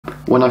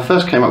When I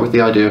first came up with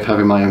the idea of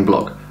having my own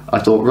blog, I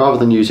thought rather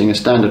than using a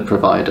standard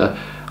provider,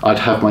 I'd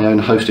have my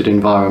own hosted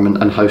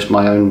environment and host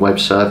my own web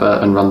server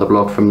and run the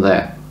blog from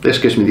there. This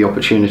gives me the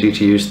opportunity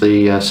to use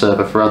the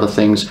server for other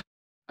things,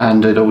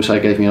 and it also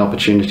gave me an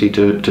opportunity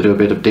to do a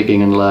bit of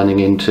digging and learning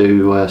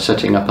into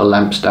setting up a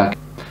LAMP stack.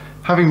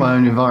 Having my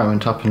own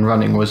environment up and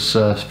running was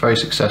very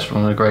successful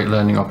and a great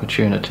learning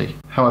opportunity.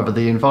 However,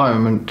 the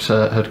environment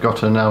had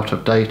gotten out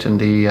of date and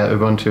the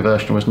Ubuntu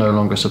version was no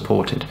longer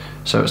supported,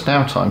 so it's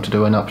now time to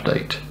do an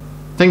update.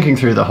 Thinking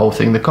through the whole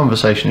thing, the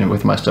conversation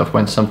with myself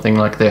went something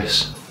like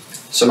this.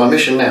 So my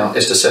mission now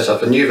is to set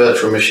up a new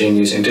virtual machine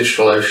using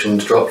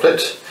DigitalOcean's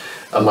Droplet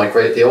and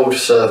migrate the old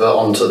server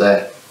onto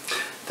there.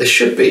 This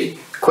should be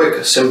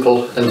quick,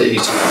 simple and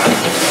easy.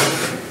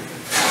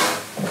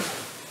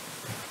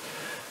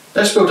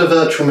 Let's build a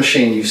virtual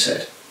machine, you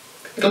said.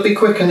 It'll be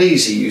quick and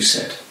easy, you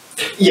said.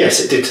 Yes,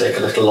 it did take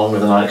a little longer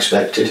than I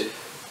expected,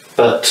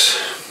 but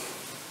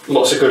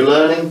lots of good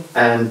learning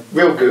and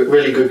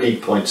really good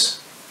geek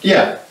points.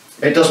 Yeah,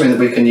 it does mean that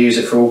we can use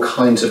it for all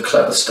kinds of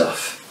clever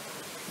stuff.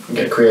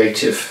 Get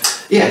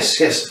creative.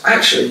 Yes,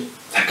 actually,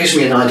 that gives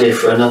me an idea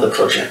for another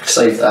project.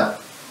 Save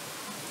that.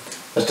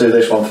 Let's do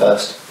this one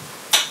first.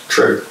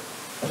 True.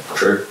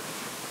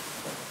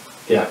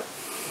 Yeah.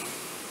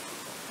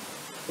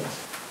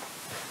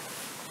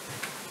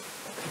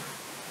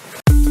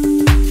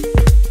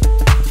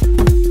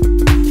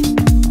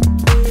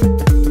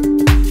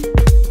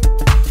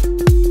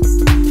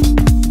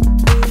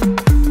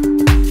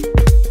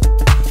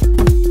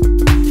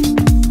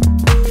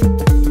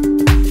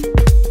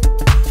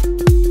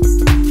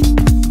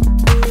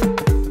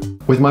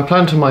 With my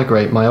plan to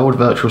migrate my old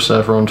virtual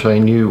server onto a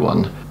new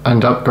one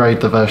and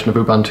upgrade the version of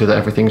Ubuntu that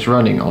everything's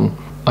running on,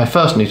 I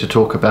first need to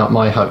talk about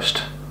my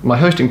host. My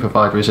hosting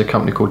provider is a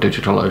company called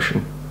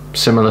DigitalOcean.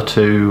 Similar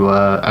to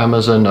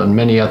Amazon and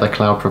many other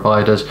cloud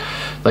providers,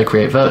 they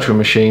create virtual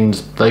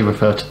machines, they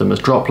refer to them as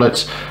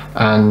droplets,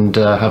 and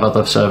have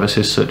other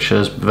services such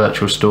as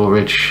virtual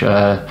storage,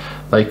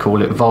 they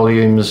call it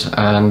volumes,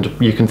 and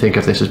you can think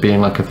of this as being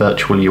like a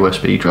virtual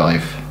USB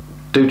drive.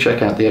 Do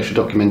check out the extra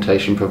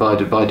documentation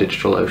provided by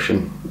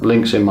DigitalOcean,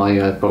 links in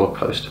my blog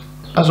post.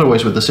 As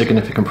always with a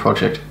significant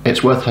project,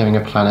 it's worth having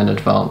a plan in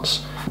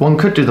advance. One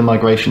could do the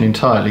migration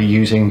entirely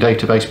using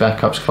database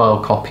backups,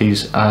 file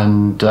copies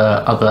and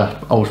other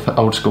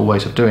old school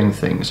ways of doing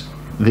things.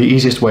 The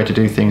easiest way to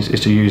do things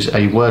is to use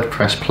a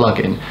WordPress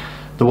plugin.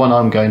 The one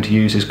I'm going to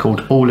use is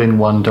called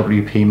All-in-One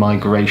WP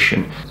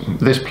Migration.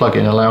 This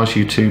plugin allows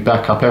you to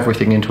back up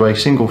everything into a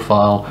single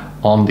file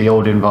on the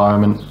old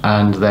environment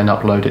and then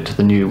upload it to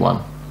the new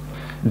one.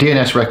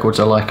 DNS records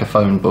are like a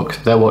phone book.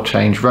 They're what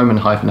changed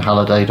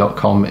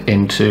roman-halladay.com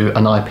into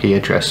an IP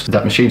address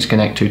that machines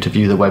connect to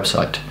view the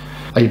website.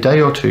 A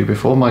day or two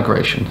before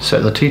migration,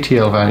 set the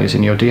TTL values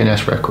in your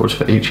DNS records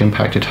for each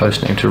impacted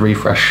hostname to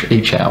refresh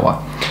each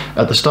hour.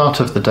 At the start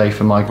of the day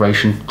for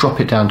migration, drop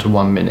it down to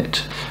 1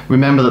 minute.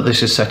 Remember that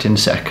this is set in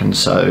seconds,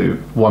 so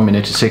 1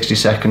 minute is 60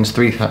 seconds,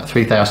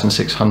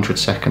 3,600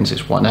 seconds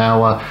is 1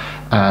 hour,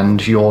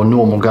 and your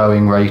normal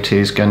going rate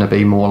is going to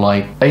be more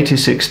like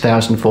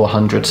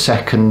 86,400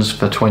 seconds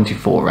for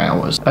 24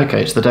 hours.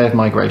 Okay, it's the day of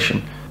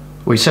migration.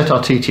 We set our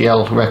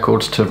TTL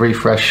records to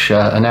refresh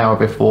an hour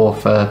before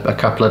for a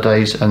couple of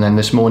days, and then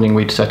this morning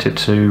we'd set it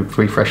to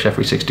refresh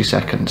every 60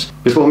 seconds.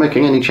 Before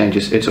making any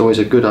changes, it's always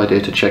a good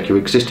idea to check your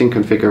existing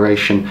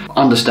configuration,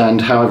 understand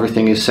how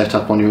everything is set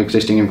up on your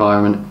existing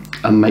environment,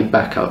 and make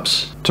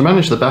backups. To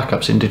manage the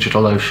backups in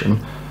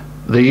DigitalOcean,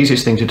 the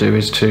easiest thing to do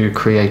is to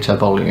create a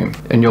volume.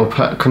 In your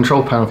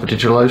control panel for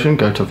DigitalOcean,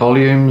 go to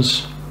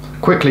Volumes.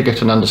 Quickly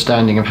get an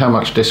understanding of how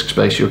much disk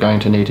space you're going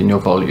to need in your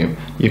volume.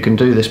 You can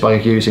do this by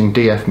using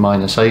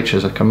df-h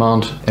as a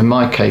command. In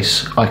my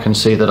case, I can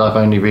see that I've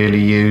only really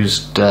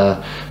used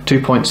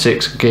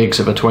 2.6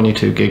 gigs of a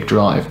 22 gig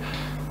drive.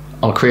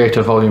 I'll create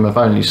a volume of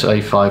only,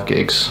 say, 5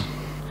 gigs.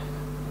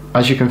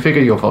 As you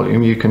configure your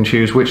volume, you can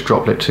choose which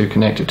droplet to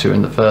connect it to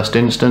in the first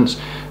instance,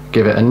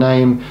 give it a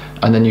name,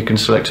 and then you can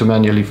select to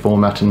manually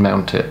format and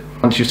mount it.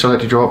 Once you've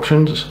selected your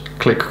options,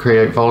 click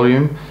Create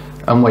Volume,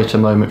 and wait a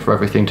moment for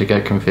everything to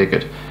get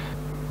configured.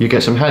 You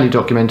get some handy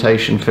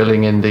documentation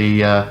filling in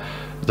the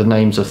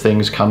names of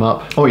things come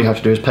up. All you have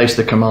to do is paste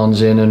the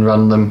commands in and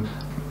run them.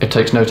 It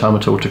takes no time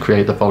at all to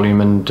create the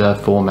volume and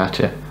format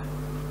it.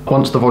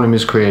 Once the volume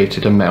is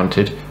created and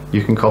mounted,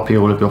 you can copy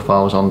all of your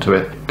files onto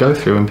it. Go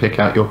through and pick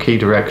out your key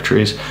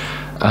directories,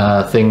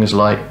 things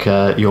like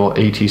your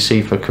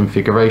etc for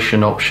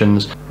configuration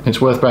options.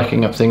 It's worth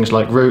backing up things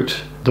like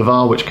root, the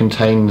var which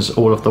contains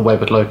all of the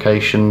web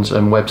locations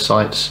and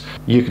websites.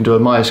 You can do a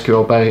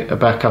MySQL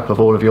backup of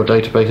all of your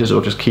databases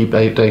or just keep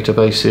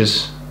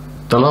databases.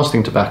 The last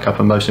thing to back up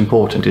and most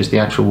important is the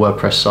actual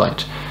WordPress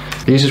site.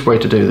 The easiest way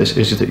to do this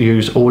is to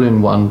use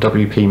All-in-One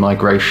WP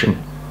Migration.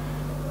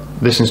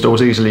 This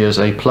installs easily as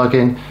a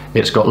plugin.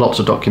 It's got lots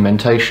of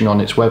documentation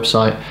on its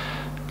website,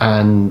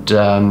 and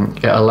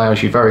it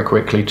allows you very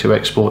quickly to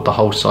export the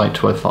whole site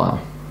to a file.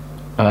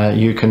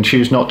 You can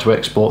choose not to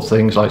export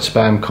things like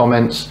spam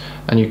comments,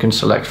 and you can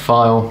select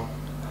File,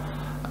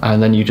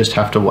 and then you just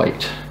have to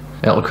wait.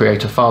 It'll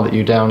create a file that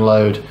you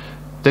download.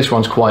 This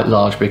one's quite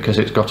large because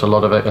it's got a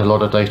lot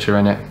of data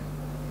in it.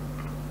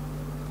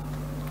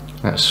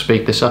 Let's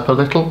speed this up a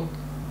little.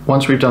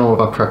 Once we've done all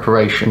of our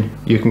preparation,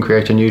 you can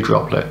create a new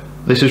droplet.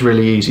 This is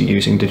really easy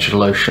using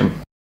DigitalOcean.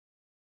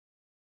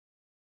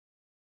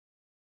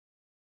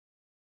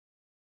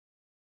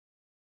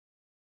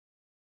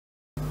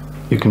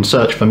 You can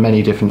search for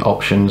many different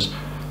options,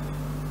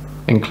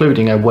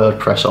 including a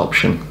WordPress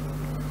option.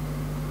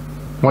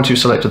 Once you've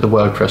selected the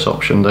WordPress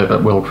option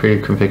that will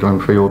pre-configure and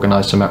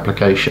pre-organize some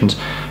applications,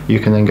 you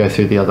can then go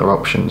through the other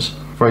options.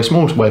 For a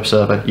small web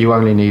server, you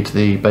only need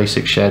the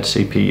basic shared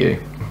CPU.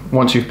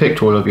 Once you've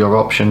picked all of your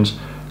options,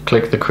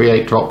 click the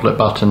Create Droplet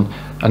button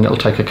and it'll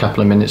take a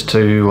couple of minutes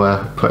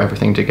to put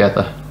everything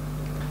together.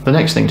 The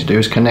next thing to do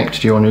is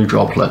connect to your new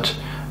droplet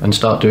and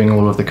start doing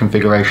all of the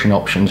configuration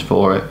options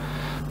for it.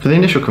 For the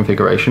initial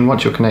configuration,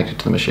 once you're connected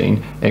to the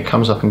machine, it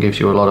comes up and gives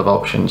you a lot of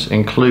options,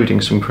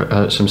 including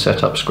some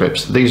setup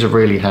scripts. These are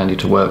really handy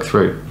to work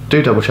through.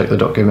 Do double check the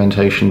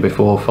documentation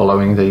before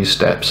following these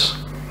steps.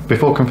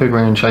 Before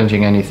configuring and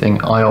changing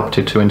anything, I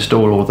opted to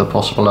install all the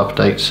possible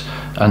updates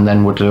and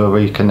then would do a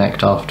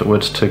reconnect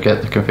afterwards to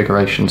get the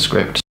configuration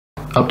scripts.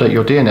 Update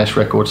your DNS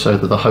record so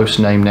that the host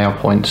name now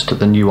points to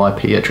the new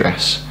IP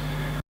address.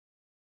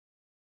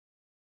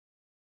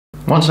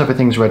 Once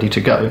everything's ready to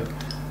go,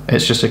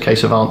 it's just a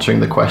case of answering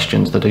the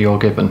questions that you're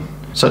given,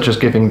 such as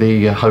giving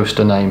the host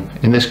a name.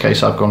 In this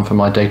case, I've gone for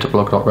my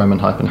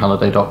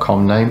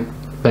datablog.roman-holiday.com name.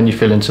 Then you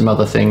fill in some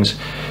other things: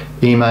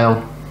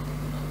 email,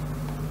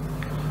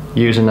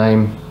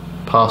 username,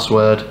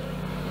 password,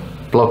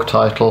 blog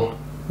title.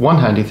 One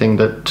handy thing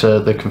that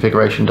the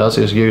configuration does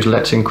is use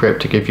Let's Encrypt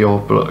to give your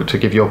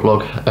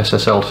blog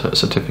SSL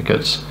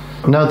certificates.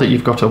 Now that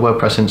you've got a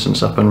WordPress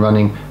instance up and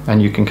running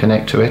and you can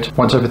connect to it,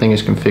 once everything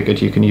is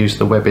configured, you can use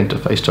the web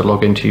interface to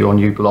log into your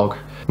new blog.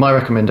 My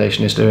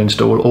recommendation is to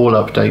install all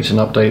updates and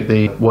update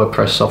the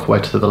WordPress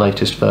software to the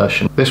latest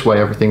version. This way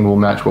everything will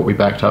match what we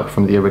backed up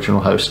from the original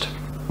host.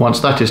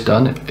 Once that is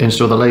done,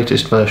 install the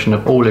latest version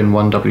of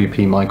All-in-One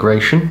WP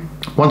Migration.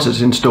 Once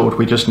it's installed,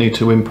 we just need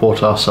to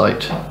import our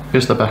site.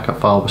 Because the backup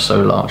file was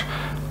so large,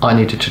 I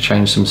needed to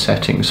change some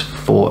settings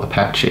for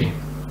Apache.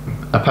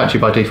 Apache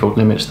by default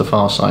limits the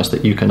file size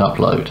that you can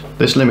upload.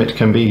 This limit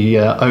can be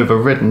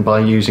overridden by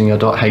using a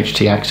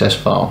 .htaccess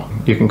file.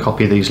 You can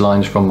copy these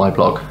lines from my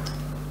blog.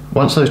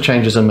 Once those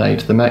changes are made,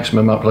 the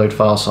maximum upload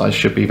file size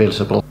should be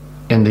visible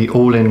in the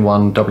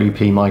All-in-One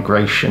WP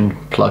Migration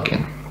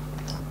plugin.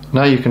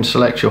 Now you can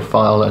select your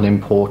file and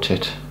import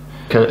it.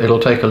 It'll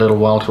take a little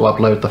while to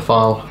upload the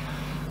file.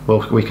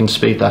 Well, we can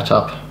speed that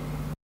up.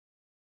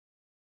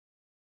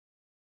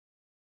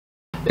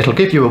 It'll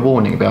give you a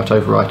warning about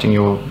overwriting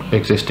your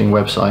existing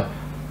website.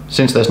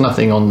 Since there's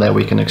nothing on there,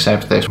 we can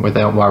accept this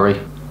without worry,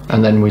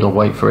 and then we'll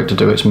wait for it to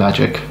do its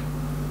magic.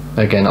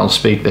 Again, I'll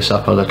speed this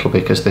up a little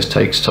because this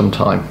takes some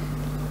time.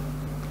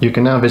 You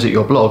can now visit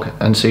your blog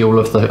and see all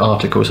of the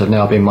articles have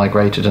now been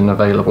migrated and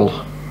available.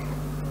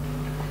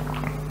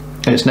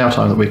 It's now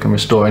time that we can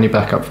restore any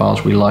backup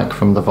files we like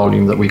from the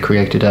volume that we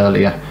created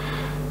earlier.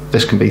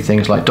 This can be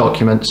things like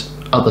documents,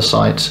 other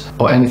sites,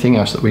 or anything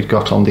else that we'd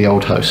got on the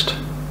old host.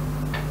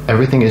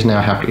 Everything is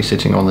now happily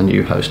sitting on the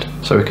new host,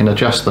 so we can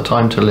adjust the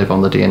time to live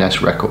on the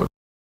DNS record.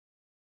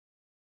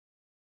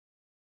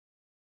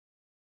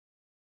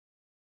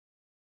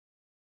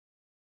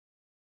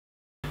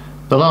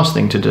 The last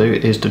thing to do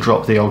is to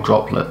drop the old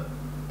droplet.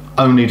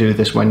 Only do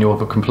this when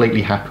you're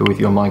completely happy with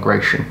your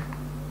migration.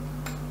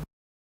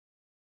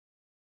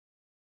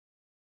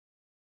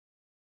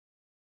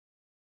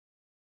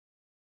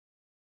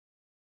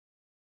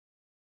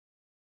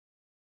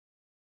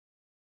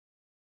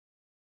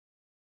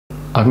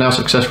 I've now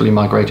successfully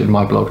migrated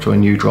my blog to a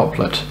new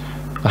droplet.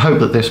 I hope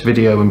that this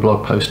video and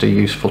blog post are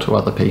useful to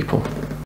other people.